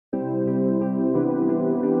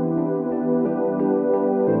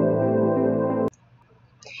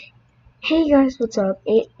Hey guys, what's up?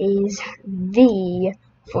 It is the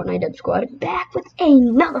Fortnite Dub Squad back with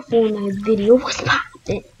another Fortnite video. What's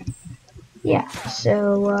poppin'? Yeah,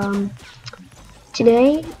 so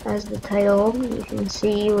today, as the title, you can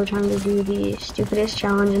see we're trying to do the stupidest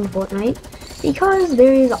challenge in Fortnite because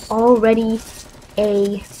there is already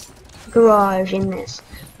a garage in this.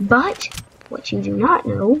 But what you do not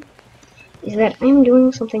know is that I'm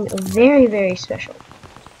doing something very, very special.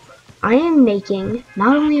 I am making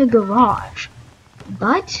not only a garage,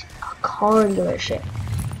 but a car dealership.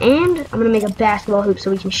 And I'm gonna make a basketball hoop so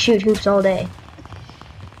we can shoot hoops all day.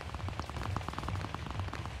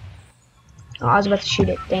 Oh, I was about to shoot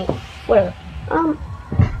it, dang. Whatever.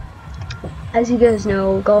 As you guys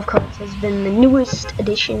know, golf carts has been the newest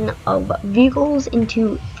addition of vehicles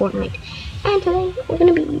into Fortnite. And today, we're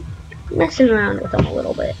gonna be messing around with them a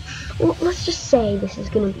little bit. Well, let's just say this is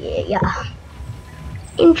gonna be a,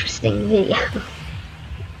 interesting video.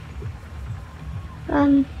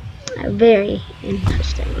 Very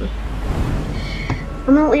interesting. I'm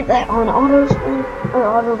gonna leave that on auto spin or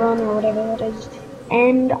auto run or whatever that is,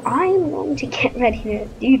 and I'm going to get ready to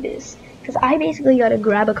do this because I basically gotta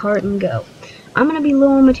grab a cart and go. I'm gonna be low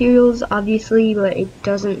on materials, obviously, but it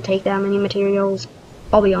doesn't take that many materials.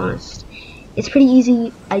 I'll be honest. It's pretty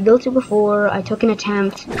easy. I built it before. I took an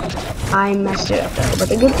attempt. I messed it up though. But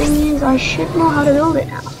the good thing is I should know how to build it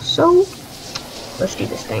now. So let's do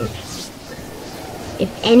this thing. If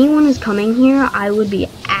anyone is coming here, I would be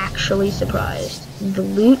actually surprised. The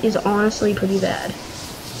loot is honestly pretty bad.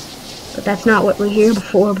 But that's not what we're here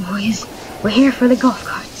for, boys. We're here for the golf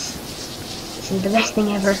carts. This is the best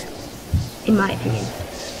thing ever, in my opinion.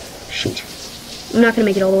 Shoot. I'm not gonna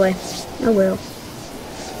make it all the way. Oh well.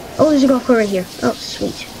 Oh, there's a golf cart right here. Oh,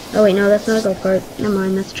 sweet. Oh wait, no, that's not a golf cart. Never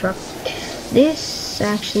mind, that's a truck. This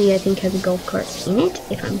actually, I think, has a golf cart in it,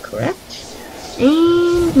 if I'm correct.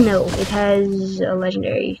 And no, it has a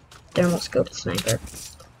legendary thermal scoped sniper.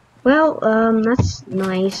 Well, that's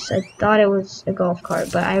nice. I thought it was a golf cart,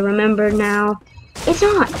 but I remember now it's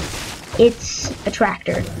not. It's a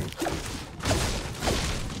tractor.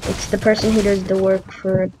 It's the person who does the work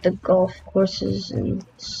for the golf courses and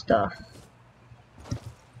stuff.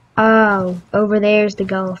 Oh, over there's the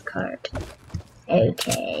golf cart.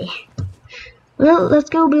 Okay. Well, let's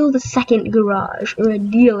go build a second garage, or a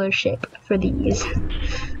dealership for these.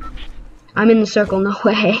 I'm in the circle, no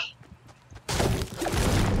way.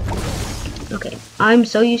 Okay, I'm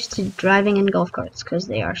so used to driving in golf carts, because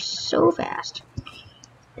they are so fast.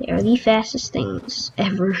 They are the fastest things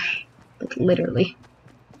ever. Like, literally.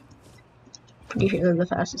 Pretty sure they're the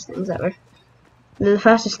fastest things ever. They're the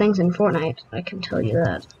fastest things in Fortnite, I can tell you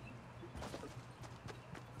that.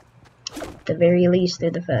 At the very least, they're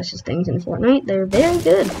the fastest things in Fortnite. They're very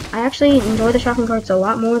good. I actually enjoy the shopping carts a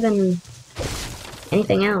lot more than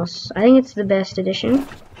anything else. I think it's the best addition.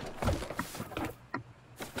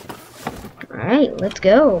 Alright, let's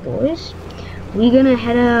go, boys. We're gonna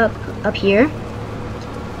head up here.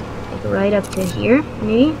 Like right up to here,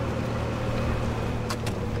 maybe.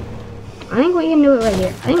 I think we can do it right here.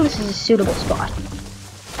 I think this is a suitable spot,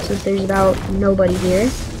 since there's about nobody here.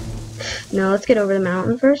 No, let's get over the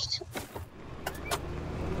mountain first.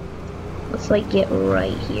 Let's like get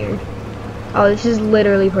right here. Oh, this is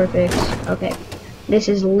literally perfect. Okay, this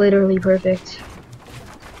is literally perfect.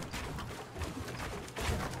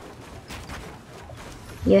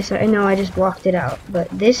 Yes, I know I just blocked it out, but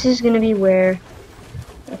this is gonna be where.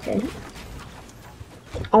 Okay.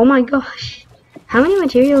 Oh my gosh, how many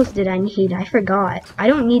materials did I need? I forgot. I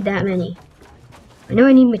don't need that many. I know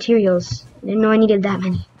I need materials. I didn't know I needed that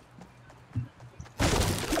many.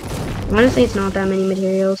 Honestly, it's not that many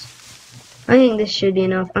materials. I think this should be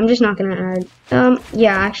enough. I'm just not gonna add.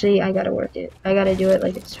 Yeah, actually, I gotta work it. I gotta do it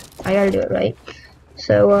like it's. I gotta do it right.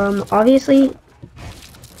 So, obviously,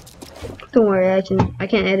 don't worry. I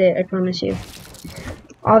can edit. I promise you.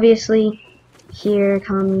 Obviously, here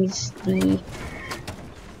comes the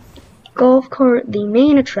golf cart, the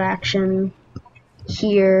main attraction.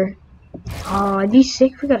 Here. Oh, I'd be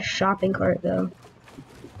sick if we got a shopping cart though.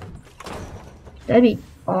 That'd be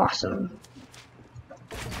awesome.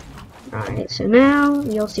 Alright, so now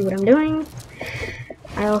you'll see what I'm doing.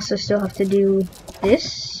 I also still have to do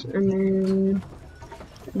this, and then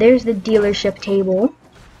there's the dealership table.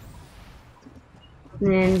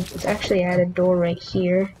 And then let's actually add a door right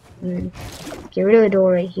here, and then get rid of the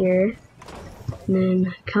door right here. And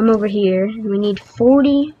then come over here, and we need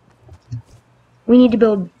 40. We need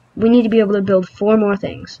to be able to build 4 more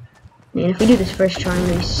things. And if we do this first try, I'm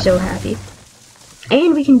gonna be so happy.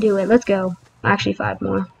 And we can do it. Let's go. Actually, 5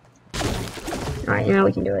 more. Alright, now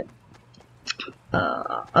we can do it.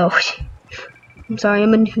 Oh. I'm sorry,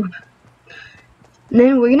 I'm a noob. And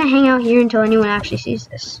then we're gonna hang out here until anyone actually sees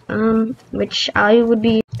this. Which I'd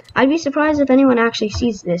be surprised if anyone actually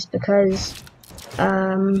sees this, because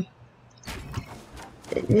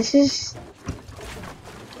this is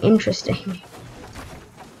interesting.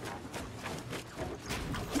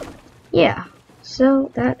 Yeah,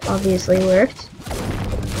 so that obviously worked.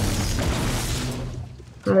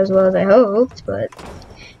 Not as well as I hoped, but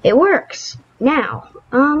it works. Now,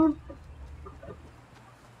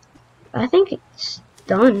 I think it's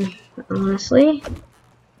done, honestly.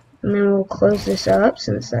 And then we'll close this up,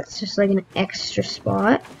 since that's just like an extra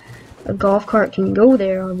spot. A golf cart can go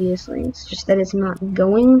there, obviously. It's just that it's not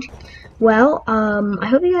going. Well, I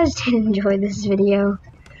hope you guys did enjoy this video.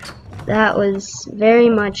 That was very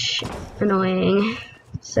much annoying.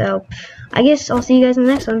 So, I guess I'll see you guys in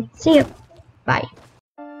the next one. See ya. Bye.